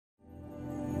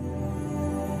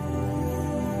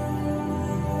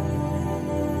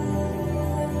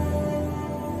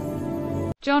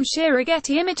John Shearer.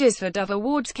 Getty Images. For Dove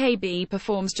Awards. KB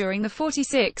performs during the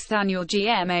 46th annual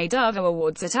GMA Dove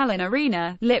Awards at Allen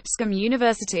Arena, Lipscomb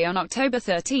University on October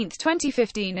 13,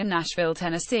 2015 in Nashville,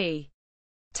 Tennessee.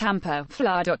 Tampa,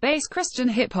 Florida. Bass Christian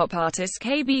hip-hop artist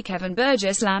KB Kevin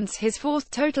Burgess lands his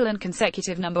fourth total and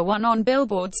consecutive #1 on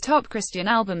Billboard's Top Christian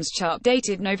Albums chart,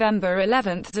 dated November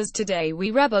 11. As Today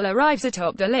We Rebel arrives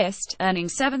atop the list, earning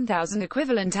 7,000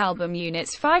 equivalent album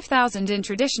units, 5,000 in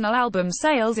traditional album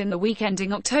sales in the week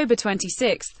ending October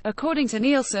 26, according to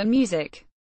Nielsen Music.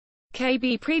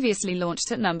 KB previously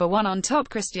launched at #1 on Top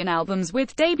Christian Albums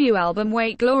with debut album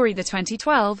Wait Glory the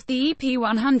 2012, the EP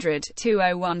 100,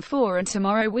 2014 and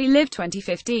Tomorrow We Live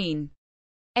 2015.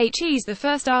 He's the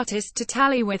first artist to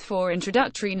tally with 4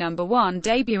 introductory #1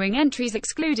 debuting entries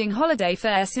excluding Holiday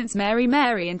Fair since Mary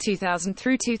Mary in 2000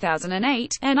 through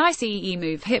 2008. n.i.c.e.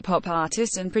 Move hip-hop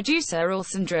artist and producer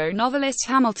Alessandro Novelist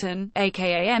Hamilton,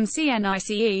 aka emcee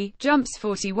n.i.c.e., jumps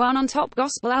 41 on top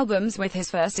gospel albums with his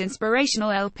first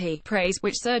inspirational LP, Praise,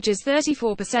 which surges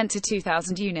 34% to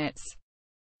 2,000 units.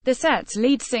 The set's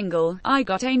lead single, I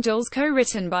Got Angels,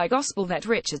 co-written by gospel vet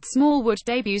Richard Smallwood,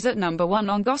 debuts at #1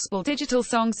 on gospel digital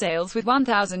song sales with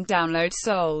 1,000 downloads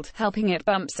sold, helping it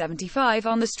bump 75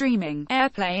 on the streaming,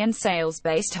 airplay and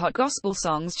sales-based Hot Gospel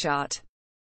Songs chart.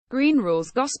 Greene rules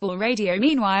gospel radio.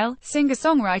 Meanwhile,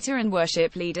 singer-songwriter and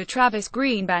worship leader Travis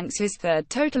Greene banks his third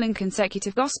total and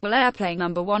consecutive gospel airplay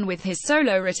 #1 with his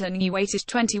solo-written You Waited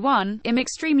 21. I'm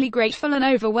extremely grateful and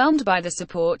overwhelmed by the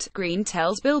support, Greene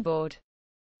tells Billboard.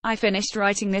 I finished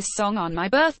writing this song on my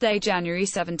birthday, January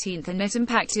 17, and it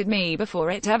impacted me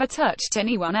before it ever touched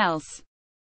anyone else.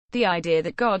 The idea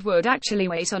that God would actually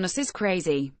wait on us is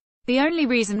crazy. The only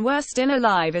reason we're still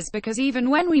alive is because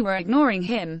even when we were ignoring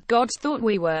Him, God thought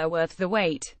we were worth the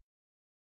wait.